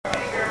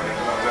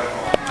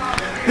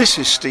This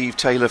is Steve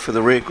Taylor for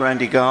the Rio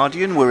Grande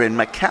Guardian. We're in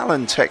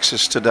McAllen,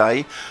 Texas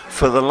today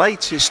for the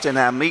latest in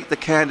our Meet the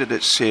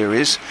Candidates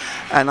series,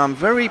 and I'm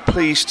very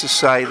pleased to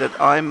say that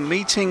I'm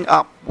meeting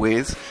up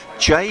with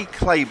Jay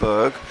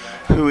Kleberg,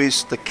 who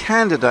is the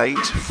candidate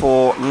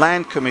for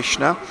Land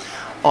Commissioner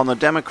on the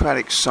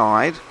Democratic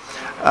side.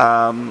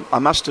 I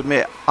must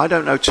admit, I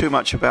don't know too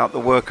much about the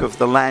work of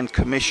the Land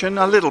Commission,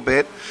 a little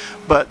bit,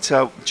 but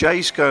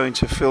Jay's going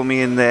to fill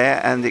me in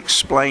there and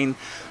explain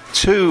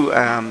to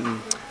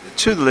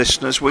the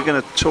listeners. We're going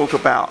to talk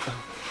about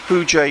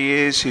who Jay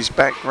is, his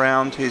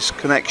background, his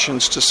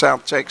connections to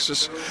South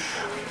Texas.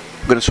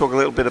 We're going to talk a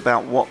little bit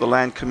about what the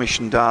Land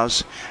Commission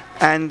does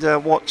and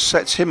what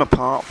sets him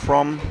apart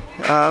from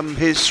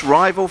his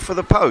rival for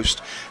the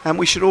post. And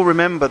we should all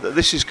remember that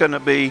this is going to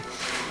be,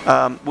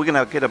 we're going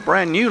to get a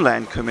brand new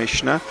Land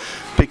Commissioner,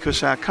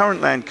 because our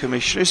current Land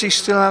Commissioner, is he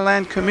still our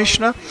Land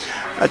Commissioner?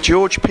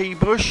 George P.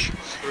 Bush.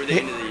 For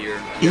the end of the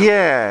year.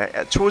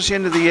 Yeah, towards the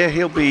end of the year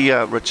he'll be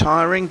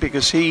retiring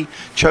because he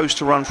chose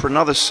to run for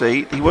another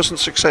seat. He wasn't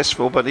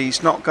successful, but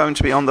he's not going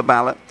to be on the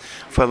ballot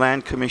for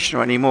Land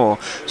Commissioner anymore.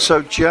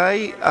 So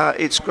Jay,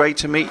 it's great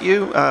to meet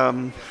you.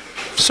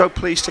 So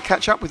pleased to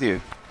catch up with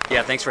you.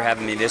 Yeah, thanks for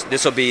having me.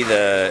 This will be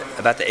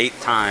about the 8th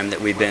time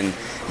that we've been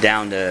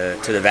down to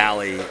the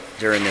Valley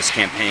during this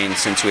campaign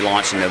since we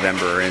launched in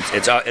November. And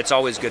it's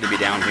always good to be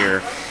down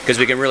here because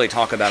we can really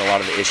talk about a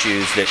lot of the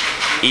issues that,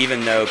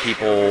 even though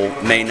people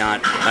may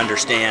not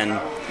understand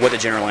what the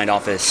General Land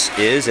Office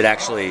is, it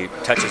actually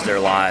touches their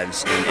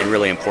lives in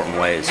really important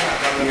ways.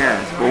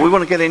 Yeah, well, we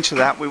want to get into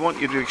that. We want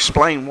you to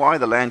explain why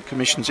the Land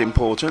Commission is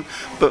important.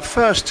 But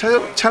first,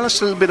 tell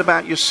us a little bit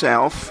about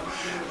yourself.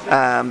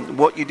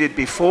 What you did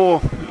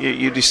before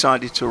you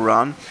decided to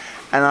run,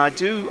 and I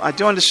do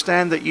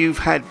understand that you've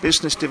had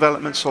business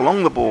developments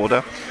along the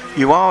border.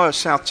 You are a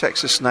South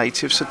Texas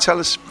native, so tell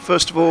us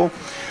first of all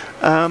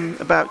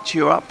about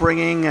your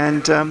upbringing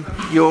and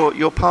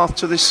your path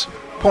to this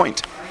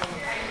point.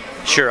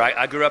 Sure.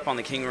 I grew up on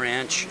the King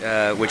Ranch,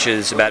 which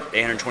is about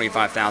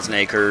 825,000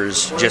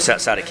 acres just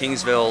outside of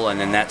Kingsville, and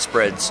then that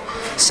spreads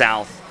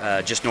south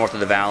just north of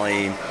the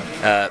valley.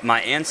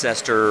 My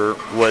ancestor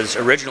was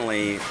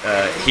originally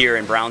here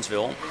in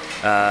Brownsville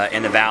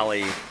in the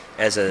valley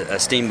as a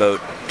steamboat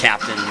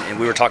captain, and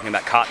we were talking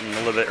about cotton a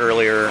little bit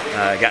earlier.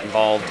 Got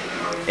involved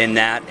in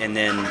that, and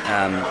then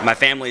my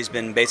family's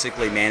been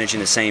basically managing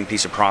the same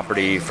piece of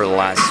property for the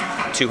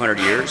last 200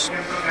 years.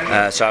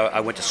 So I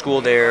went to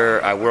school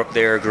there, I worked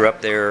there, grew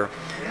up there,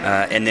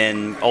 and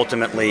then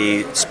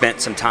ultimately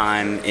spent some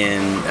time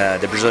in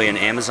the Brazilian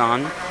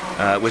Amazon.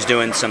 Was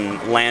doing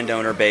some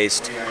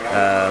landowner-based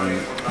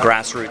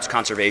grassroots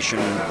conservation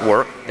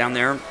work down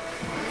there,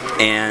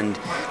 and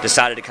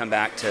decided to come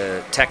back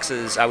to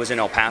Texas. I was in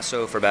El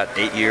Paso for about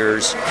 8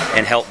 years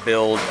and helped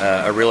build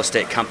a real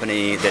estate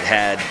company that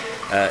had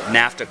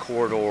NAFTA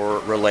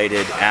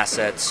corridor-related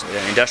assets,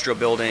 industrial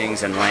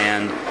buildings and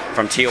land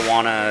from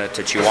Tijuana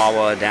to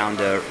Chihuahua down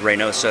to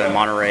Reynosa and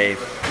Monterey,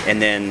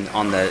 and then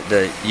on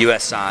the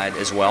U.S. side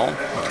as well.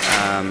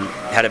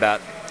 Had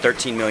about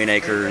 13 million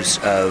acres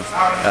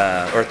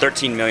or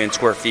 13 million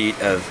square feet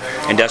of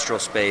industrial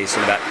space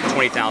and about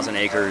 20,000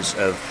 acres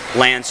of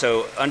land.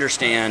 So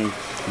understand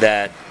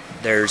that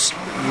there's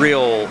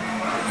real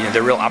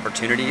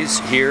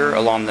opportunities here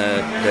along the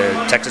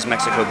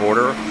Texas-Mexico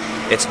border.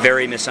 It's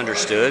very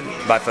misunderstood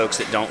by folks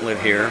that don't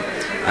live here,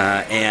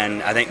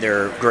 and I think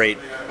there are great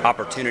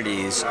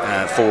opportunities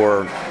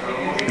for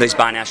these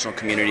binational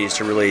communities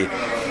to really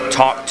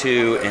talk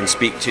to and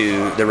speak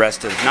to the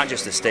rest of not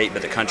just the state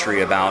but the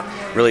country about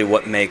really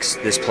what makes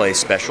this place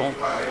special.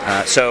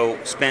 So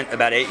spent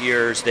about 8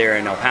 years there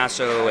in El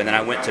Paso, and then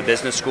I went to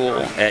business school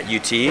at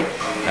UT,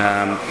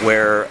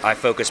 where I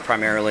focused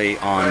primarily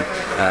on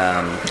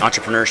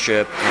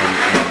entrepreneurship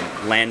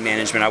and land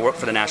management. I worked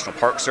for the National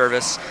Park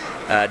Service,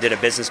 did a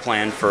business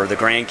plan for the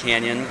Grand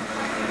Canyon,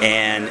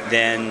 and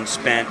then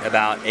spent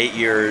about 8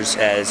 years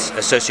as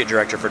Associate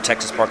Director for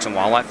Texas Parks and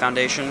Wildlife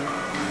Foundation,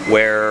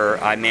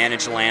 where I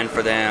managed land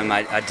for them.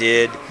 I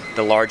did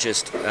the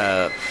largest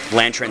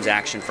land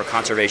transaction for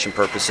conservation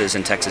purposes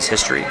in Texas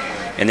history,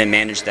 and then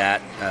managed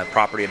that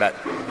property, about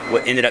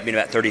what ended up being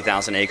about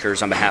 30,000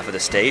 acres on behalf of the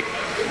state.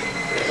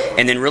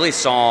 And then really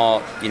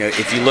saw,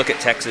 if you look at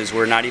Texas,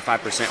 we're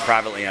 95%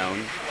 privately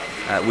owned.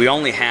 We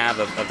only have,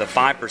 of the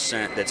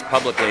 5% that's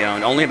publicly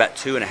owned, only about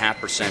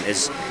 2.5%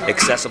 is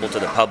accessible to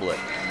the public.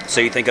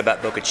 So you think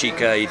about Boca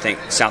Chica, you think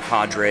South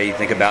Padre, you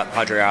think about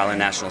Padre Island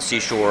National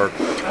Seashore.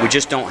 We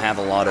just don't have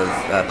a lot of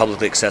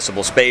publicly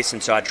accessible space,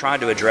 and so I tried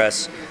to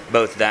address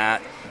both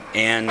that,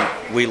 and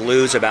we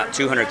lose about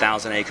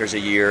 200,000 acres a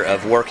year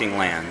of working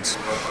lands.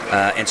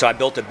 And so I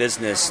built a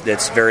business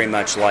that's very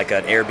much like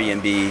an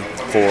Airbnb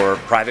for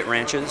private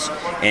ranches,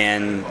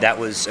 and that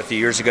was a few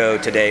years ago.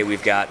 Today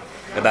we've got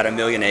about 1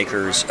 million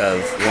acres of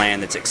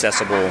land that's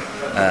accessible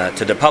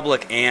to the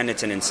public, and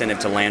it's an incentive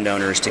to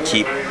landowners to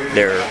keep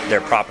their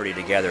property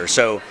together.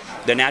 So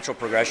the natural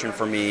progression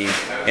for me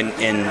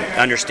in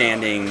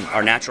understanding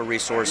our natural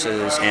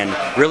resources and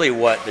really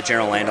what the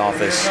General Land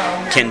Office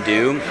can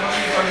do,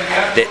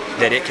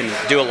 that it can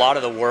do a lot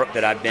of the work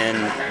that I've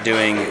been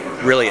doing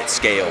really at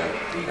scale.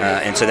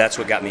 And so that's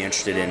what got me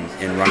interested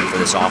in running for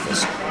this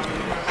office.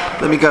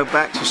 Let me go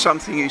back to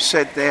something you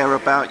said there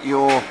about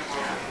your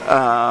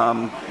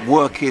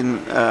work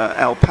in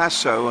El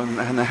Paso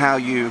and how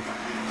you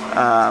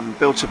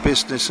built a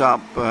business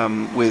up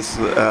with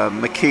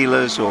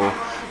maquilas or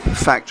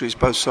factories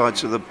both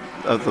sides of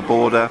the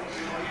border,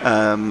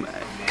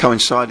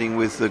 coinciding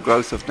with the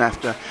growth of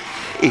NAFTA.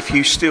 If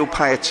you still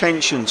pay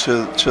attention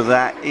to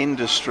that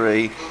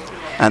industry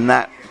and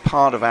that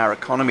part of our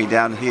economy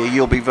down here,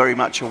 you'll be very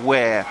much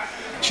aware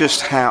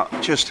just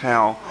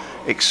how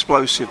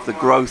explosive the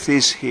growth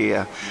is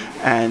here,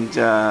 and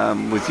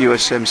with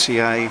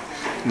USMCA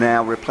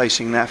now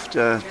replacing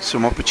NAFTA,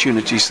 some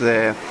opportunities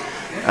there.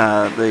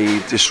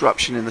 The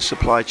disruption in the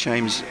supply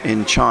chains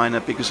in China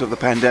because of the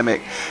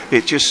pandemic.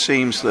 It just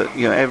seems that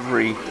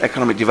every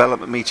economic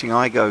development meeting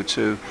I go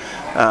to,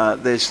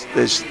 there's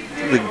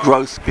the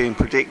growth being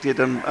predicted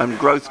and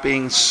growth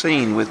being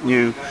seen with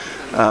new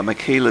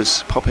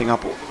maquilas popping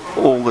up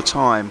all the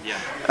time.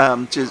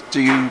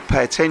 Do you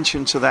pay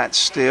attention to that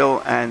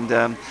still?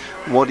 And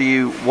what do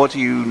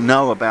you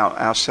know about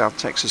our South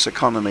Texas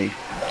economy?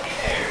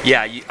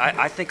 Yeah,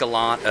 I think a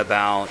lot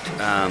about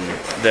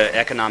the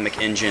economic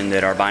engine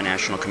that our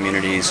binational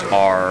communities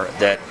are,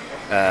 that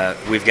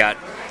we've got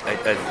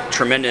a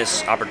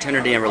tremendous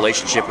opportunity and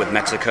relationship with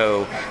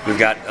Mexico. We've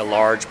got a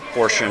large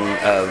portion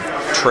of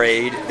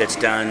trade that's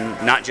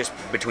done not just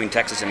between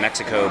Texas and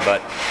Mexico,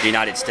 but the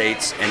United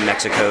States and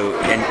Mexico,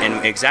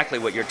 and exactly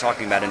what you're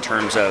talking about in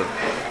terms of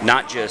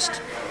not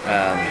just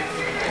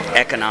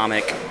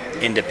economic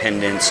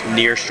independence,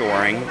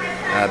 nearshoring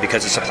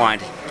because of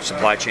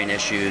supply chain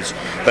issues,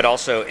 but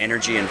also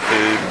energy and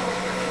food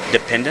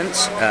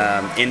independence.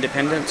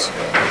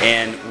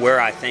 And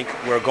where I think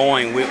we're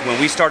going,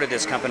 when we started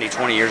this company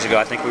 20 years ago,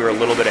 I think we were a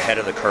little bit ahead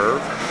of the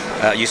curve.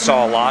 You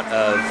saw a lot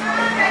of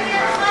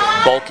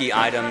bulky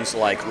items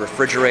like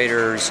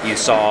refrigerators. You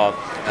saw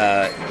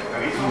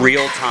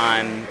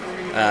real-time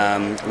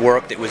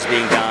work that was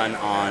being done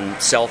on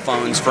cell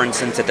phones, for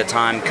instance, at the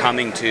time,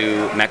 coming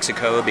to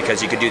Mexico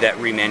because you could do that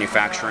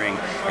remanufacturing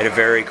at a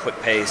very quick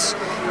pace.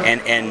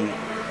 And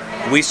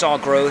we saw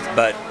growth,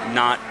 but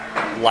not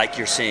like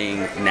you're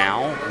seeing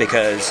now,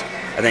 because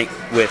I think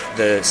with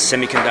the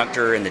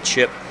semiconductor and the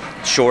chip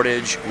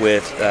shortage,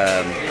 with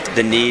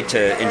the need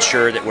to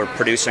ensure that we're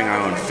producing our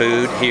own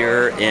food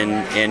here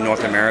in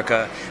North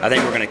America, I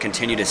think we're going to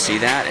continue to see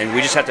that, and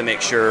we just have to make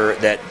sure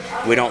that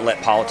we don't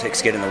let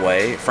politics get in the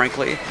way,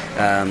 frankly,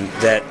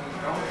 that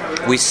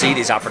we see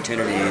these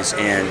opportunities.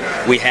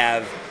 And we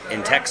have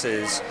in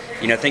Texas,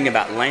 thinking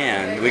about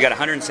land, we got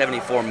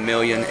 174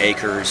 million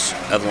acres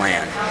of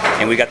land,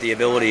 and we got the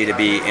ability to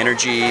be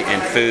energy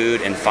and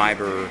food and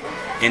fiber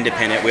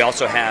independent. We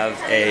also have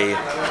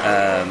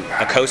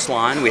a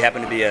coastline. We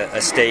happen to be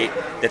a state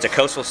that's a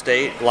coastal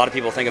state. A lot of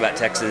people think about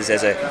Texas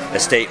as a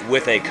state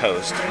with a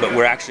coast, but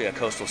we're actually a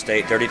coastal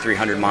state,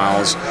 3,300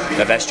 miles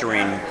of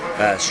estuarine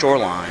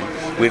shoreline.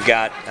 We've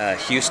got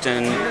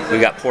Houston,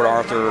 we've got Port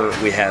Arthur,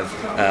 we have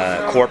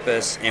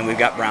Corpus, and we've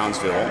got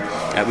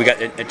Brownsville. We've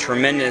got a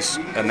tremendous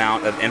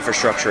amount of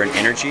infrastructure and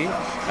energy.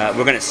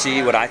 We're going to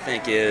see what I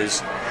think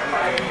is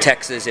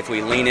Texas, if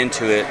we lean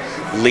into it,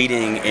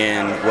 leading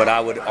in what I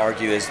would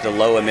argue is the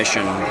low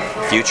emission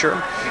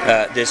future.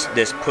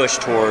 This push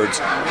towards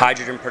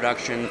hydrogen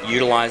production,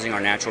 utilizing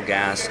our natural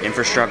gas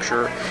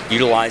infrastructure,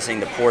 utilizing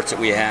the ports that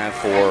we have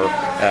for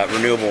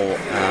renewable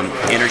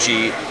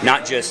energy,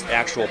 not just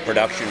actual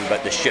production,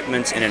 but the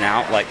shipments in and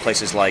out, like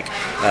places like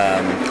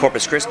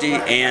Corpus Christi,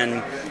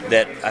 and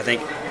that I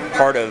think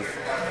part of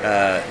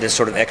this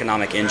sort of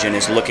economic engine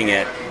is looking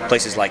at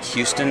places like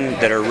Houston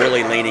that are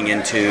really leaning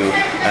into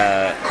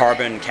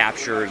carbon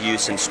capture,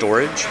 use, and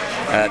storage,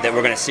 that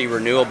we're going to see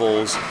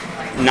renewables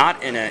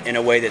not in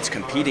a way that's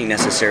competing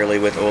necessarily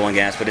with oil and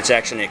gas, but it's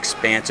actually an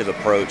expansive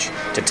approach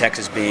to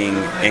Texas being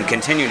and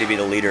continuing to be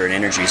the leader in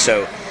energy.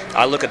 So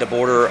I look at the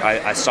border,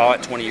 I saw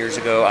it 20 years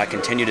ago, I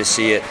continue to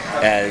see it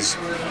as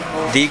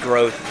the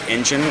growth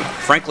engine,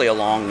 frankly,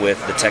 along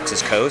with the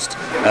Texas coast,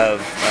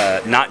 of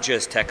not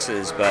just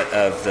Texas, but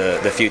of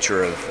the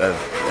future of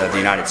the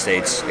United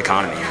States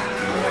economy.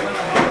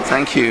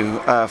 Thank you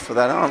for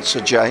that answer,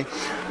 Jay.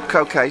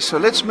 Okay, so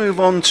let's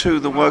move on to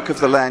the work of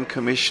the Land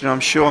Commissioner.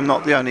 I'm sure I'm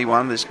not the only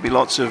one. There's going to be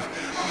lots of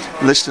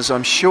listeners,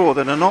 I'm sure,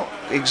 that are not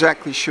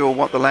exactly sure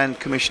what the Land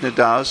Commissioner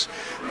does.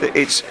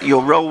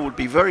 Your role would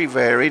be very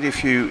varied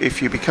if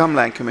you become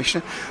Land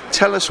Commissioner.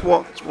 Tell us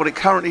what it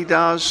currently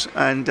does,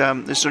 and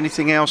is there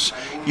anything else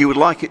you would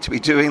like it to be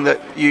doing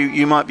that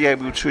you might be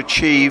able to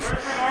achieve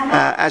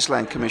as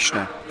Land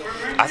Commissioner?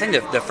 I think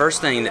the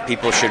first thing that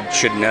people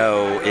should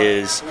know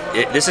is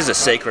this is a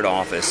sacred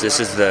office. This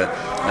is the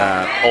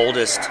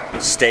oldest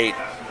state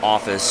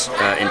office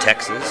in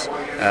Texas.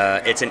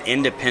 It's an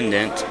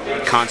independent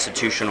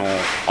constitutional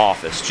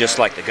office, just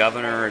like the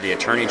governor, the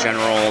attorney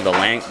general,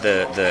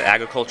 the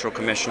agricultural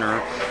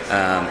commissioner,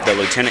 the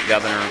lieutenant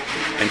governor.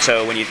 And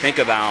so when you think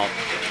about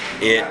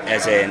it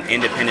as an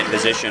independent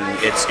position,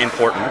 it's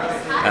important.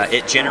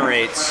 It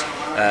generates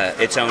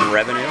its own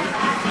revenue,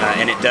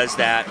 and it does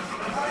that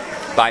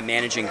by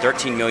managing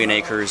 13 million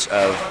acres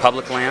of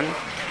public land.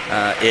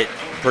 It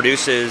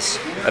produces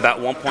about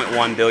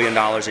 $1.1 billion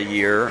a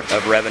year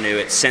of revenue.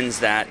 It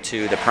sends that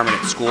to the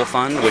Permanent School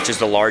Fund, which is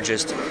the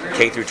largest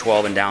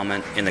K-12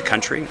 endowment in the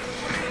country.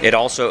 It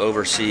also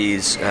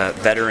oversees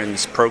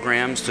veterans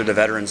programs through the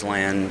Veterans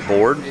Land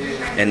Board,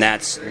 and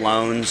that's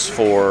loans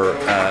for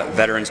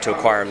veterans to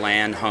acquire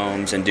land,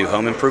 homes, and do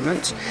home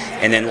improvements.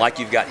 And then, like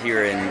you've got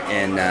here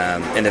in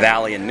the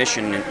Valley and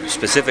Mission,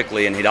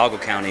 specifically in Hidalgo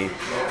County,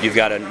 you've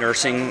got a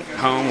nursing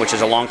home, which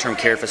is a long-term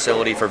care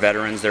facility for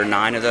veterans. There are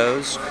 9 of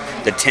those.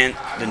 The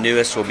 10th, the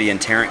newest, will be in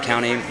Tarrant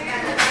County.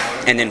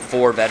 And then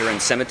 4 veteran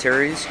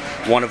cemeteries,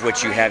 one of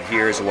which you have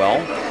here as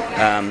well.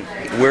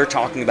 We're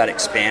talking about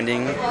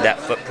expanding that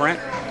footprint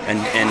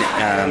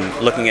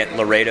and looking at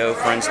Laredo,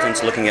 for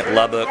instance, looking at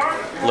Lubbock,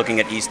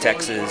 looking at East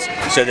Texas,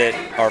 so that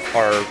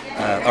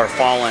our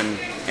fallen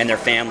and their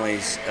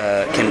families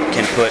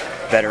can put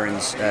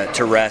veterans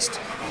to rest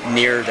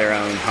near their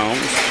own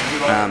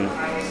homes.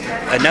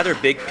 Another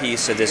big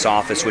piece of this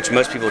office, which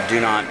most people do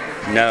not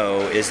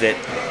know, is that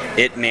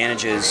it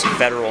manages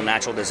federal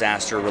natural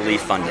disaster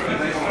relief funding.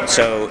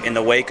 So in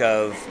the wake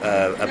of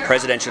a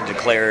presidentially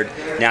declared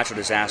natural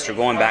disaster,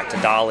 going back to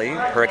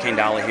Hurricane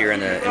Dolly here in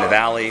the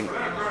Valley,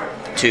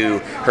 to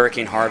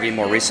Hurricane Harvey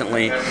more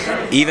recently,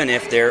 even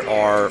if there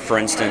are, for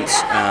instance,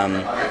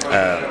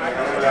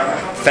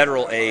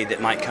 federal aid that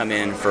might come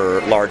in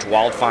for large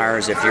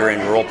wildfires, if you're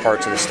in rural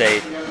parts of the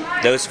state,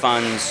 those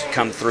funds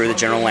come through the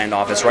General Land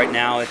Office. Right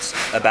now, it's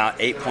about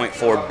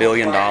 $8.4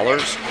 billion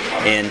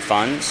in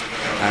funds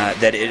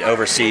that it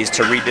oversees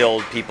to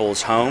rebuild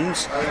people's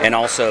homes and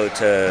also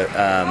to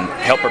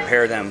help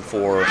prepare them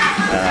for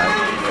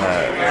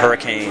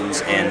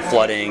hurricanes and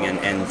flooding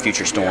and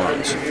future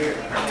storms.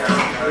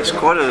 There's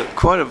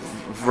quite a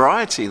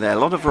variety there, a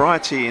lot of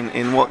variety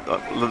in what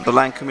the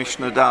Land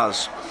Commissioner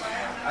does.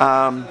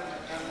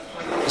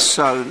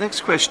 So,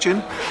 next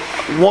question.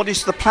 What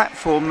is the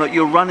platform that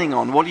you're running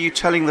on? What are you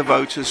telling the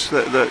voters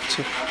that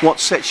what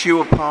sets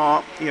you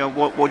apart?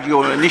 What would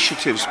your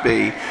initiatives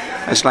be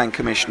as Land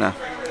Commissioner?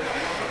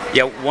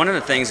 Yeah, one of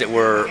the things that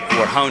we're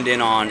honed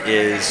in on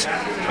is,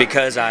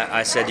 because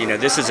I said,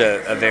 this is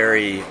a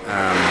very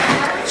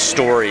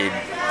storied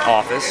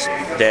office,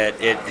 that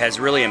it has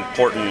really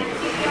important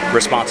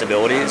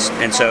responsibilities,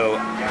 and so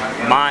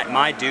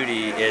my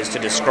duty is to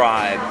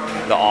describe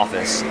the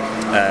office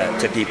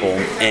to people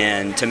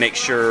and to make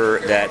sure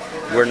that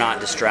we're not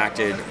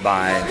distracted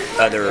by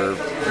other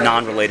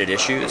non-related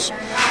issues.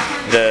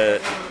 The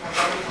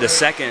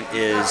second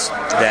is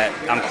that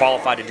I'm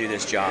qualified to do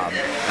this job.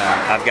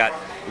 I've got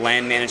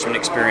land management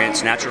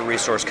experience, natural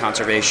resource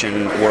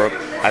conservation work.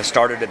 I've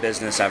started a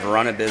business, I've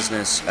run a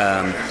business,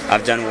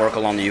 I've done work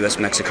along the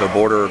U.S.-Mexico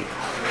border,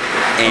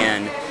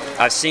 and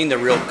I've seen the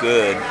real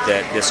good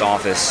that this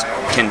office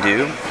can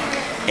do.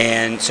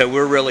 And so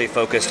we're really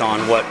focused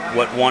on what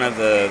one of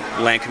the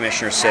land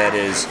commissioners said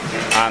is,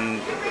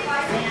 I'm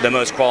the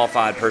most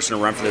qualified person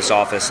to run for this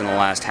office in the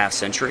last half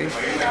century.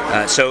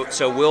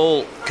 So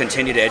we'll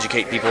continue to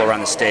educate people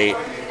around the state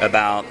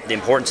about the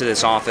importance of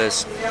this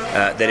office,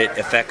 that it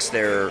affects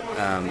their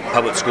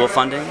public school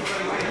funding,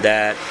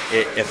 that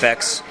it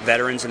affects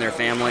veterans and their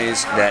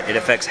families, that it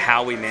affects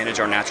how we manage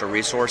our natural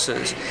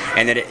resources,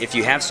 and that if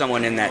you have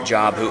someone in that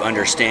job who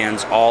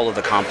understands all of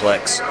the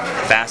complex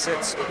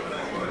facets,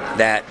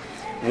 that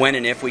when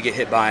and if we get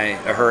hit by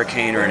a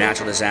hurricane or a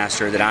natural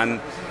disaster, that I'm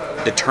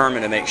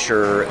determined to make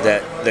sure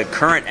that the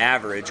current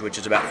average, which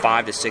is about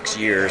 5 to 6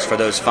 years for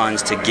those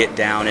funds to get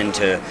down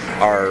into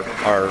our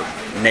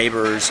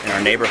neighbors and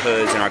our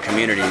neighborhoods and our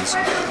communities,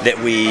 that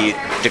we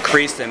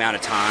decrease the amount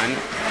of time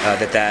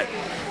that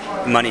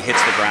money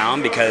hits the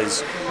ground,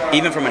 because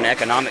even from an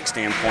economic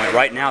standpoint,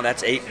 right now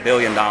that's $8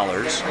 billion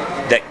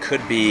that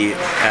could be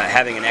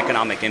having an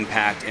economic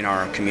impact in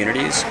our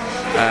communities,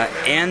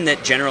 and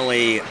that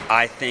generally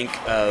I think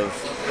of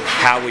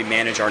how we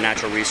manage our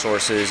natural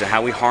resources and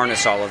how we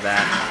harness all of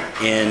that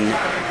in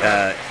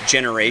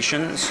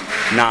generations,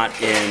 not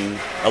in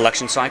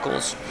election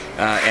cycles.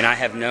 And I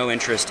have no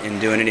interest in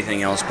doing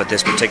anything else but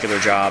this particular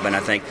job, and I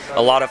think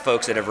a lot of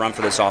folks that have run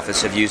for this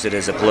office have used it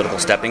as a political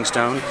stepping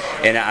stone,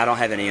 and I don't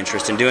have any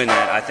interest in doing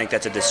that. I think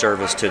that's a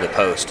disservice to the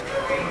post.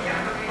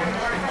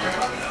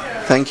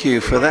 Thank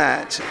you for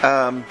that.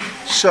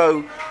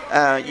 So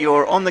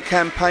you're on the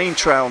campaign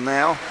trail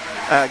now,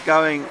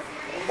 going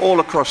all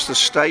across the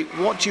state.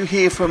 What do you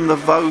hear from the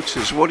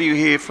voters? What do you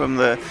hear from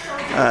the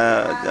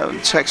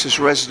Texas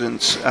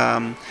residents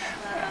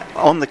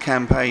on the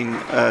campaign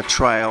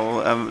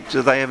trail?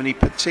 Do they have any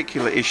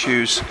particular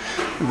issues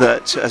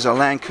that, as a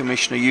land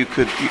commissioner, you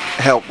could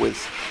help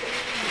with?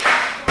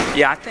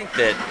 Yeah, I think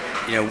that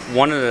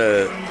one of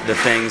the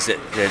things that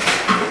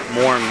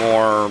more and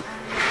more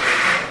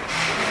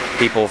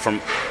people from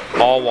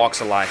all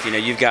walks of life.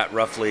 You've got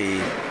roughly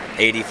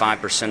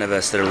 85% of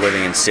us that are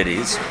living in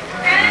cities.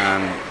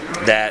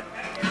 That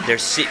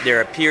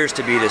there appears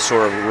to be this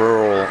sort of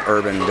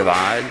rural-urban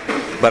divide,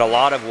 but a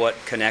lot of what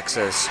connects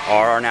us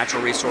are our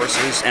natural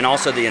resources and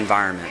also the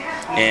environment.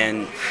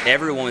 And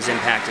everyone was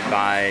impacted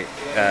by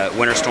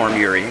Winter Storm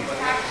Uri.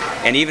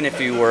 And even if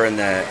you were in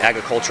the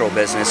agricultural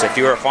business, if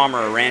you were a farmer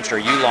or rancher,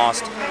 you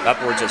lost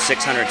upwards of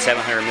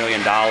 $600-700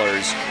 million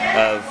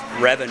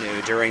of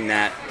revenue during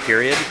that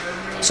period.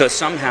 So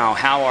somehow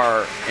how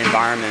our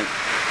environment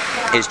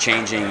is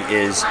changing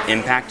is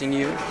impacting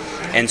you.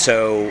 And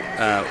so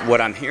what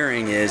I'm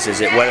hearing is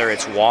that whether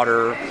it's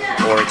water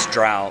or it's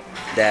drought,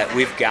 that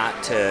we've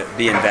got to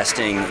be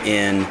investing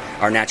in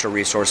our natural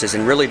resources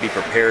and really be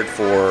prepared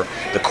for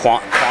the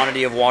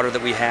quantity of water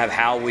that we have,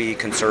 how we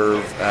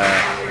conserve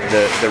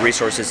the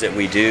resources that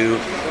we do,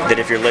 that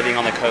if you're living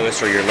on the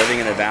coast or you're living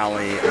in the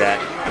valley, that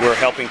we're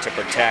helping to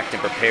protect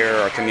and prepare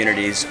our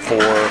communities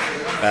for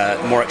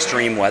more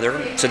extreme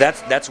weather. So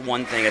that's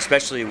one thing,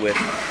 especially with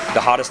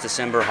the hottest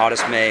December,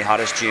 hottest May,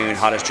 hottest June,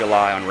 hottest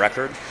July on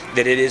record,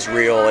 that it is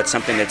real. It's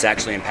something that's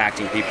actually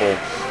impacting people.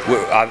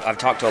 I've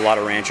talked to a lot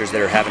of ranchers that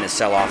are having to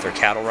sell off their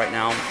cattle right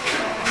now.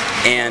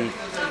 And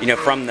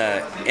from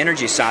the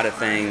energy side of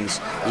things,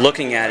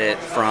 looking at it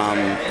from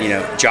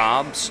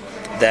jobs,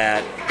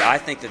 that I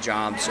think the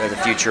jobs of the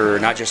future,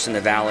 not just in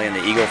the Valley and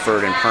the Eagle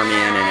Ford and Permian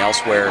and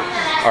elsewhere,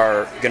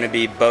 are going to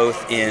be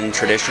both in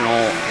traditional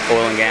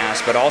oil and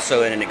gas, but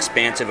also in an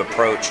expansive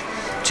approach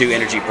to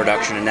energy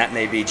production, and that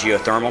may be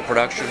geothermal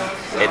production,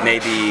 it may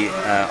be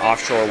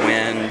offshore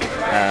wind,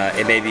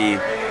 it may be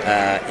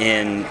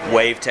in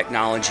wave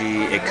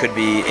technology, it could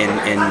be in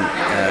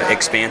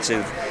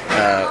expansive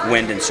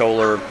wind and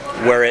solar,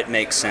 where it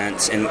makes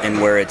sense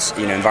and where it's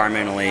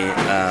environmentally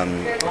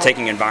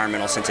taking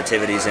environmental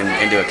sensitivities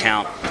into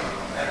account.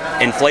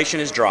 Inflation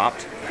has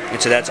dropped, and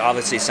so that's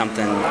obviously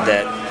something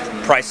that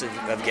price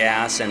of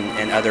gas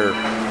and other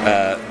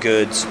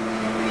goods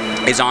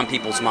is on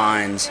people's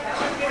minds.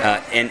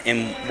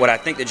 And what I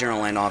think the General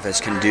Land Office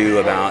can do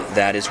about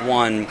that is,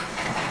 one,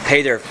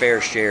 pay their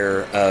fair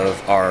share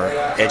of our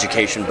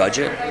education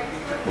budget.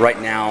 Right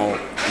now,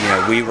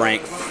 we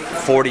rank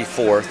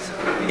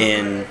 44th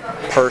in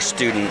per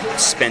student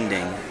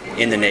spending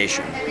in the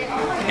nation.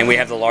 And we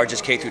have the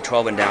largest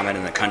K-12 endowment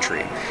in the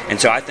country. And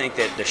so I think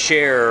that the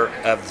share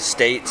of the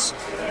state's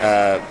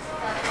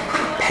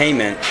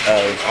payment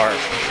of our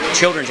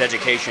children's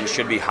education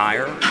should be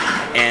higher.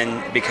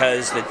 And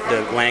because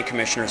the land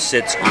commissioner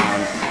sits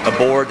on a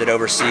board that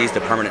oversees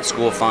the permanent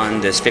school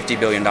fund, this $50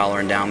 billion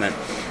endowment,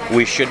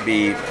 we should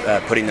be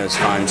putting those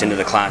funds into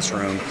the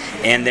classroom.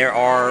 And there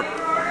are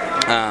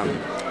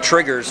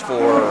triggers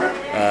for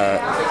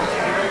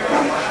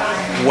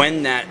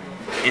when that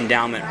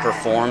endowment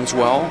performs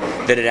well,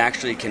 that it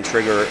actually can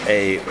trigger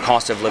a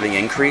cost of living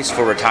increase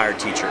for retired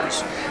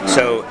teachers.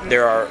 So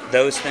there are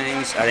those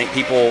things. I think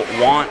people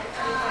want,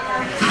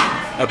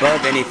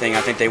 above anything,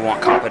 I think they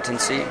want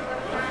competency,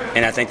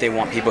 and I think they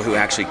want people who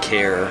actually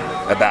care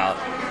about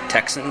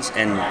Texans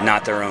and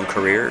not their own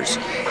careers.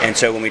 And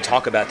so when we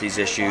talk about these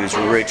issues,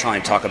 we're really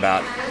trying to talk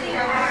about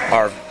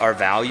our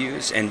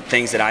values and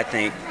things that I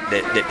think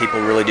that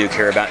people really do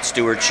care about.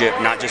 Stewardship,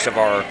 not just of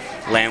our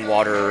land,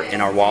 water, and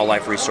our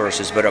wildlife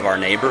resources, but of our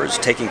neighbors,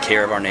 taking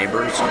care of our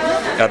neighbors,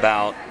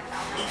 about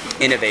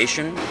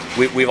innovation.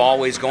 We've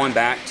always, going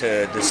back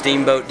to the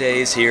steamboat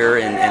days here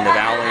in the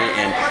Valley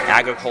and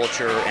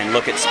agriculture, and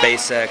look at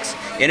SpaceX,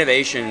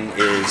 innovation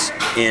is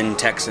in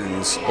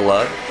Texans'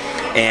 blood,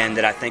 and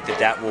that I think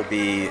that will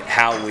be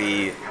how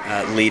we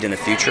lead in the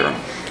future.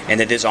 And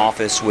that this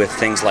office, with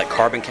things like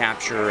carbon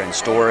capture and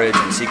storage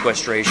and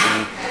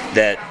sequestration,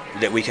 that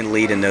we can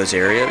lead in those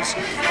areas.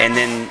 And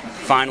then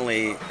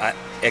finally,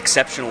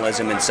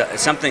 exceptionalism, and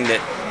something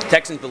that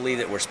Texans believe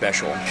that we're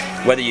special,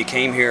 whether you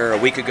came here a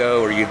week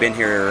ago or you've been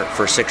here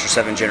for 6 or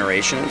 7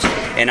 generations.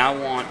 And I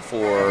want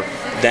for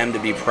them to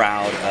be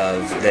proud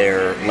of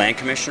their land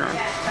commissioner,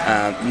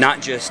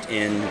 not just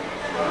in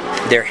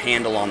their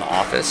handle on the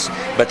office,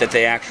 but that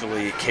they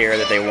actually care,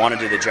 that they want to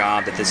do the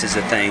job, that this is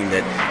the thing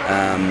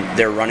that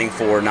they're running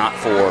for, not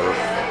for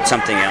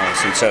something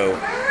else. And so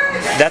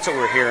that's what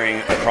we're hearing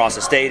across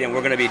the state, and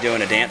we're going to be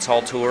doing a dance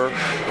hall tour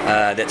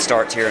that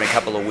starts here in a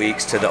couple of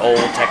weeks to the old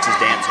Texas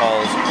dance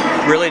halls,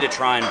 really to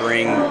try and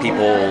bring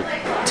people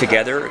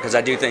together, because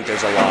I do think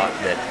there's a lot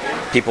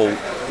that people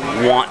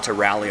want to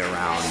rally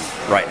around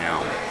right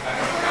now.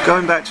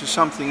 Going back to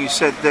something you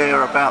said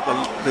there about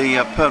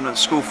the permanent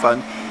school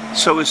fund,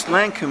 so as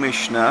land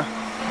commissioner,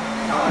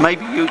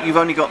 maybe you've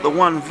only got the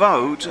one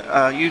vote,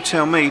 you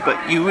tell me,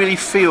 but you really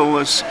feel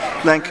as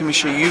land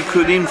commissioner you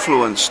could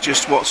influence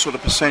just what sort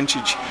of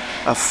percentage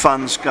of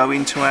funds go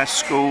into our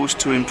schools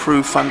to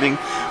improve funding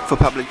for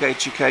public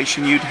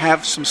education? You'd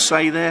have some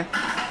say there?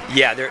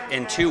 Yeah, there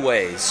in 2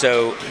 ways.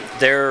 So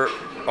there's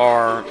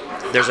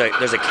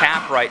a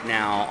cap right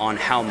now on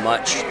how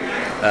much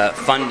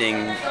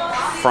funding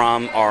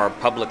from our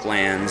public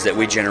lands that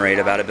we generate,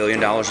 about $1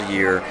 billion a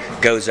year,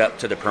 goes up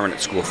to the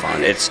permanent school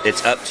fund. It's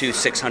up to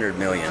 $600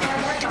 million.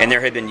 And there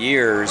have been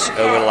years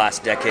over the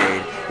last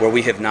decade where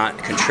we have not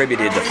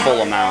contributed the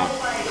full amount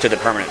to the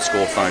permanent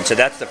school fund. So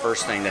that's the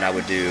first thing that I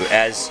would do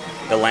as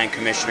the land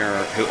commissioner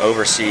who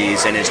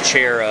oversees and is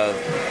chair of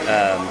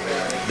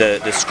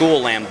the school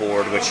land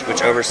board,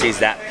 which oversees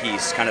that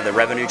piece, kind of the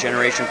revenue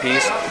generation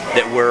piece,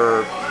 that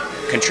we're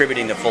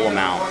contributing the full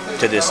amount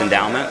to this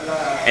endowment,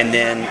 and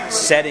then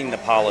setting the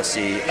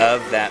policy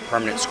of that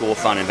permanent school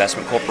fund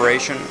investment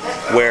corporation,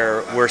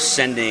 where we're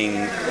sending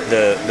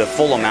the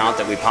full amount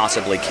that we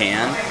possibly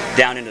can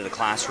down into the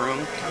classroom.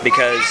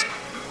 Because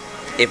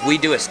if we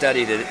do a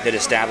study that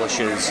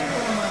establishes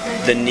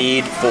the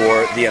need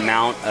for the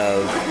amount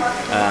of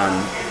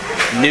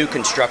new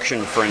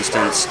construction, for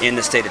instance, in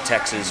the state of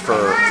Texas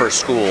for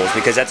schools,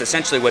 because that's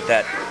essentially what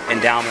that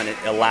endowment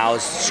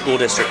allows school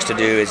districts to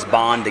do, is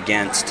bond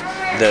against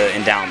the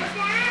endowment.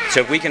 So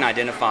if we can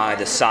identify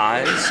the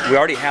size, we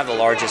already have the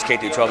largest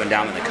K-12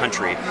 endowment in the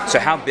country, so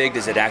how big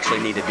does it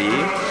actually need to be?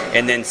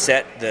 And then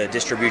set the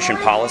distribution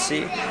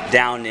policy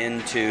down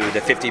into the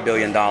 $50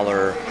 billion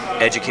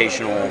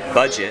educational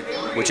budget,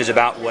 which is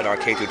about what our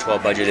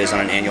K-12 budget is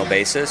on an annual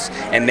basis,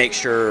 and make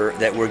sure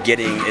that we're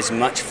getting as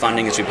much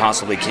funding as we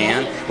possibly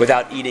can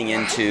without eating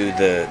into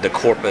the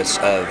corpus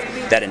of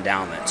that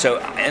endowment. So,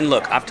 and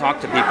look, I've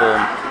talked to people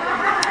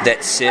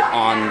that sit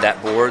on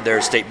that board.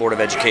 They're State Board of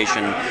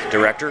Education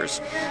directors,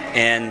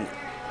 and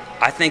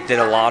I think that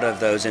a lot of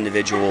those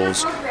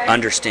individuals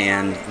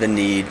understand the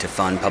need to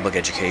fund public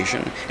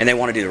education, and they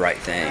want to do the right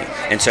thing.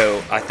 And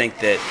so I think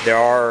that there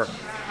are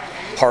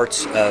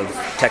parts of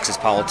Texas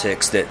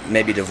politics that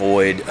may be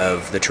devoid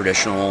of the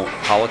traditional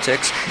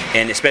politics,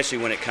 and especially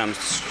when it comes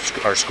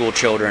to our school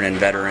children and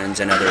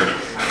veterans and other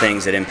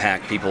things that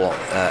impact people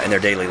in their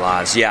daily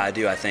lives. Yeah, I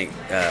do. I think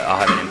I'll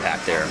have an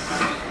impact there.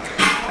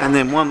 And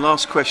then one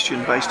last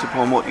question based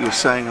upon what you were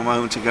saying a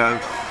moment ago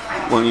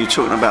when you were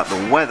talking about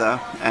the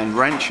weather and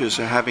ranchers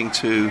are having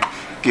to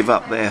give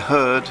up their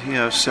herd,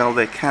 sell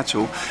their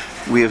cattle.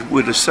 We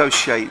would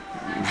associate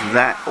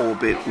that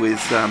orbit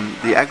with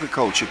the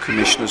agriculture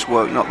commissioner's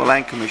work, not the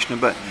land commissioner,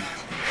 but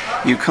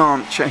you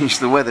can't change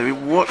the weather.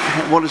 What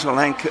as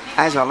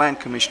a land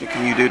commissioner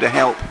can you do to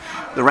help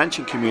the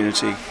ranching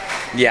community?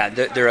 Yeah,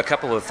 there are a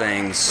couple of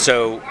things.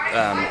 So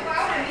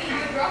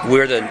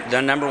we're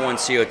the number one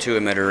CO2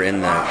 emitter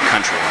in the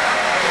country,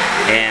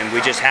 and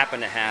we just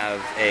happen to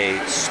have a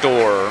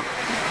store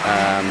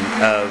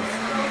of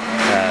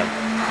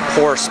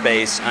pore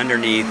space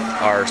underneath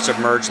our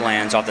submerged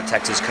lands off the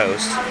Texas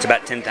coast. It's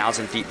about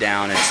 10,000 feet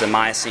down. It's the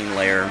Miocene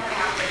layer,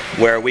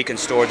 where we can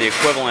store the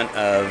equivalent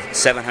of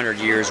 700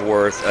 years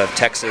worth of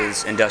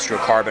Texas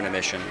industrial carbon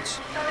emissions.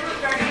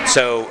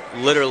 So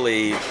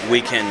literally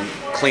we can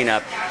clean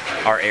up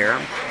our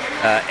air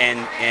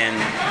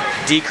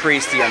and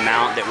decrease the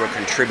amount that we're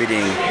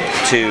contributing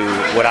to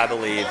what I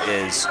believe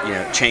is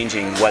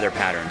changing weather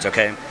patterns.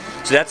 Okay,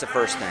 so that's the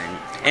first thing,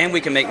 and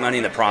we can make money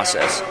in the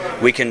process.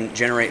 We can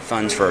generate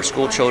funds for our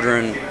school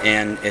children,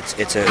 and it's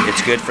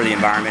good for the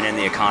environment and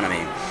the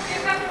economy.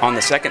 On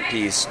the second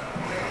piece,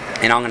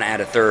 and I'm going to add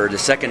a third. The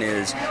second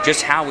is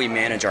just how we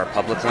manage our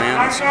public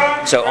lands.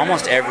 So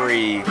almost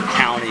every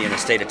county in the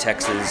state of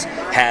Texas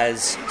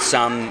has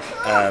some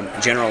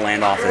general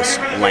land office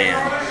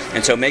land.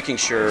 And so making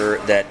sure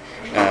that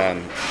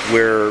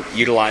we're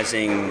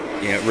utilizing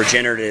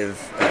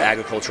regenerative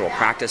agricultural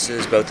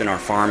practices, both in our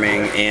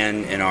farming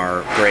and in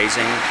our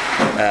grazing,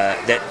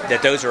 that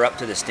those are up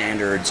to the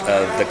standards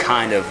of the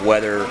kind of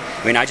weather.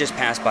 I mean, I just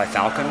passed by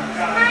Falcon.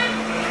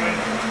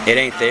 It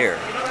ain't there.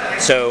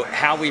 So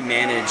how we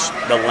manage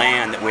the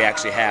land that we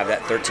actually have,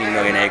 that 13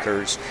 million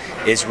acres,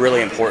 is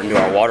really important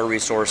to our water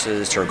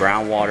resources, to our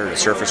groundwater, to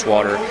surface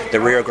water. The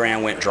Rio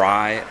Grande went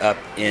dry up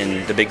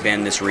in the Big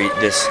Bend this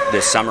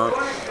summer.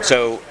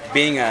 So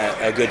being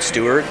a good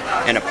steward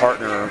and a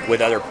partner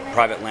with other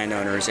private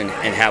landowners in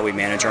how we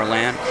manage our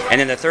land. And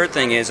then the third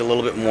thing is a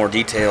little bit more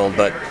detailed,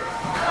 but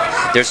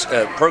there's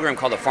a program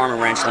called the Farm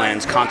and Ranch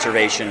Lands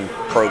Conservation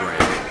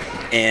Program.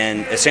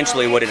 And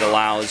essentially what it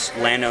allows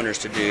landowners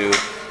to do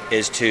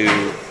is to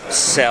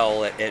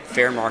sell at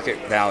fair market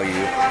value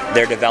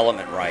their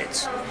development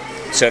rights.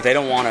 So if they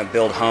don't want to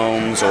build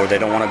homes or they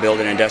don't want to build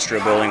an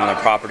industrial building on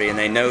their property and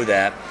they know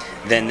that,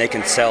 then they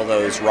can sell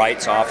those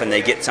rights off and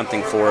they get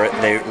something for it.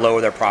 They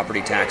lower their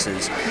property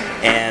taxes.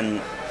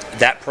 And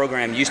that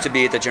program used to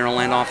be at the General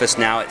Land Office.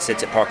 Now it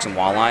sits at Parks and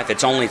Wildlife.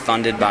 It's only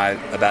funded by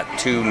about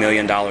 $2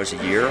 million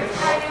a year.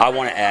 I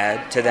want to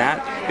add to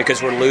that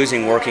because we're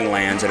losing working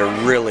lands at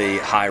a really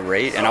high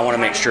rate, and I want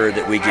to make sure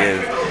that we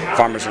give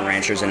farmers and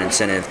ranchers an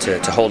incentive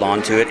to hold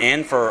on to it.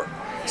 And for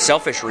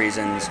selfish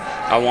reasons,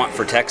 I want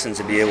for Texans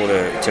to be able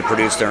to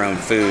produce their own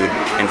food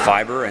and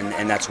fiber,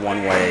 and that's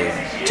one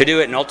way to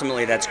do it. And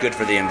ultimately that's good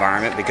for the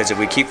environment, because if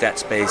we keep that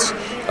space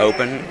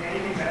open,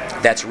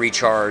 that's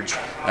recharge,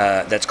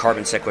 that's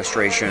carbon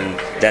sequestration,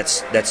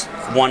 that's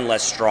one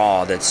less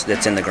straw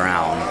that's in the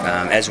ground.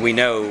 As we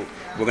know,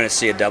 we're going to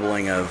see a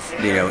doubling of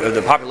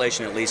the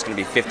population. At least going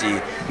to be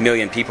 50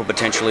 million people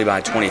potentially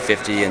by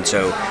 2050, and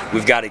so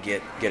we've got to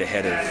get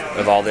ahead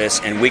of all this,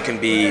 and we can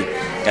be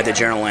at the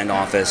General Land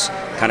Office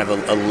kind of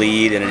a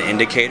lead and an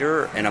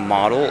indicator and a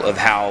model of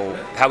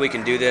how we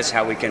can do this,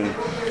 how we can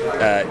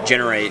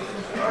generate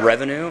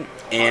revenue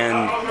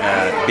and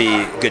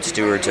be good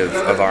stewards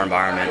of our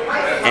environment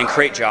and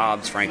create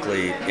jobs,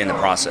 frankly, in the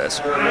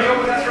process.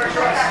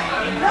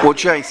 Well,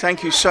 Jay,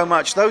 thank you so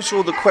much. Those are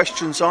all the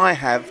questions I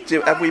have.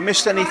 Have we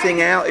missed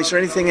anything out? Is there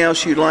anything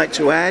else you'd like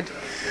to add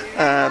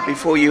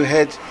before you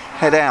head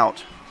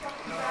out?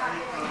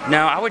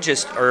 No, I would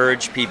just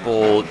urge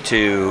people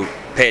to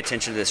pay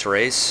attention to this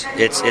race.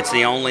 It's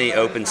the only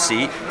open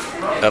seat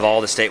of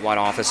all the statewide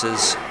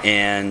offices,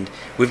 and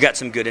we've got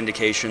some good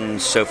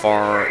indications so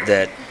far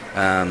that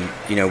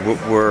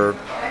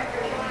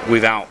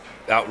we've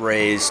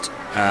outraised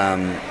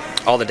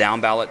all the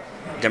down ballot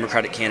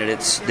Democratic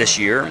candidates this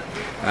year,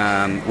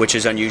 which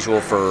is unusual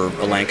for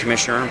a land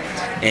commissioner.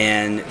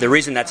 And the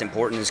reason that's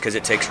important is because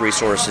it takes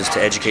resources to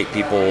educate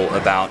people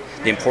about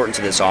the importance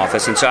of this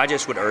office. And so I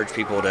just would urge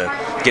people to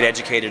get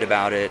educated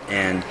about it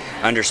and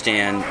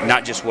understand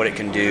not just what it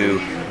can do,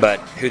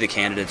 but who the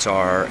candidates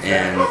are,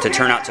 and to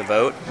turn out to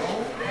vote.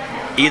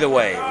 Either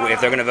way,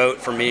 if they're going to vote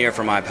for me or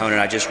for my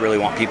opponent, I just really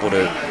want people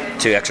to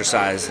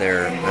exercise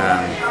their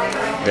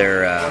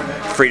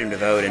freedom to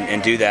vote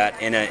and do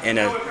that in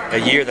a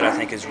year that I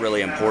think is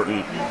really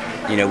important.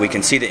 We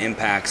can see the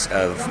impacts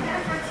of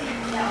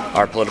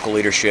our political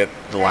leadership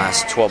the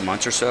last 12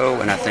 months or so,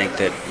 and I think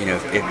that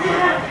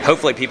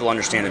hopefully people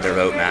understand that their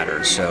vote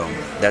matters. So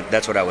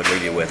that's what I would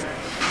leave you with.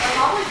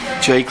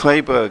 Jay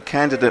Kleberg,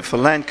 candidate for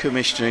Land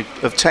Commissioner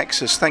of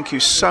Texas, thank you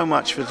so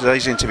much for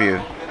today's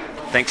interview.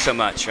 Thanks so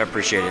much. I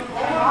appreciate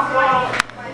it.